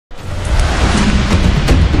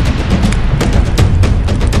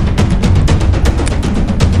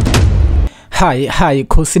Hi,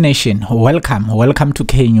 Kosi Nation. Welcome to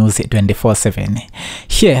K News 24/7.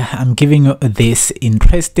 Here, I'm giving you this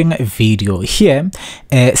interesting video. Here,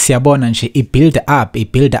 siyabona nje a build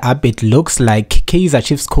up. It looks like Kaizer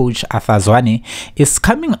Chiefs coach Arthur Zwane is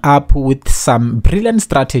coming up with some brilliant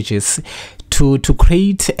strategies to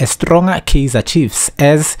create a stronger Kaizer Chiefs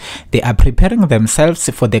as they are preparing themselves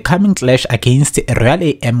for the coming clash against Royal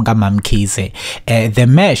AM Kaizer. The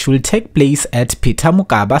match will take place at Peter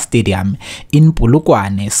Mokaba Stadium in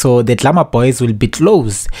Polokwane, so the Glamour Boys will be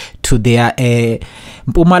close to their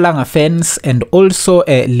Mpumalanga fans and also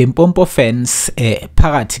Limpopo fans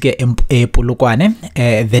phakathi ke Polokwane.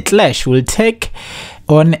 The clash will take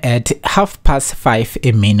on at 5:30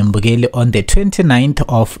 emini mbukeli on the 29th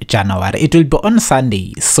of January. It will be on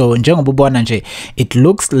Sunday. So njengoba ubona nje, it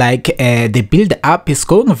looks like the build up is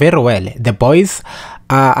going very well. The boys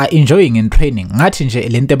are enjoying in training. Ngathi nje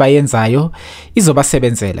lento bayenzayo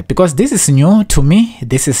izobasebenzela because this is new to me.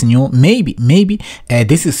 This is new. Maybe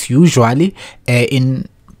this is usually in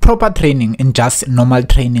proper training, in just normal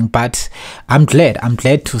training, but I'm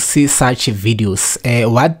glad to see such videos.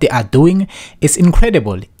 What they are doing is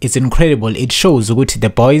incredible. It's incredible. It shows ukuthi the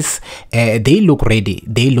boys they look ready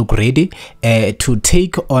to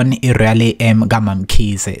take on Royal AM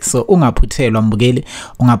Kaizer. So ungaphuthelwa mbukeli,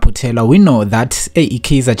 ungaphuthelwa. We know that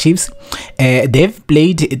Kaizer Chiefs they've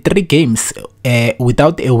played 3 games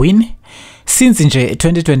without a win since in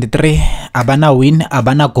 2023. Abana win,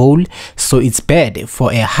 abana goal, so it's bad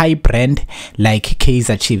for a high brand like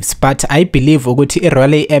Kaizer Chiefs. But I believe ukuthi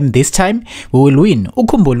Royal AM this time we will win.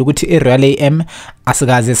 Ukhumbula ukuthi Royal AM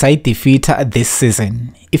asikaze sayi defeat this season.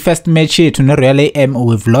 First match to Royal AM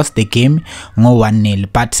we've lost the game ngo 1-0,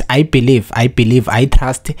 but I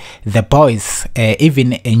trust the boys,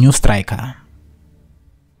 even a new striker.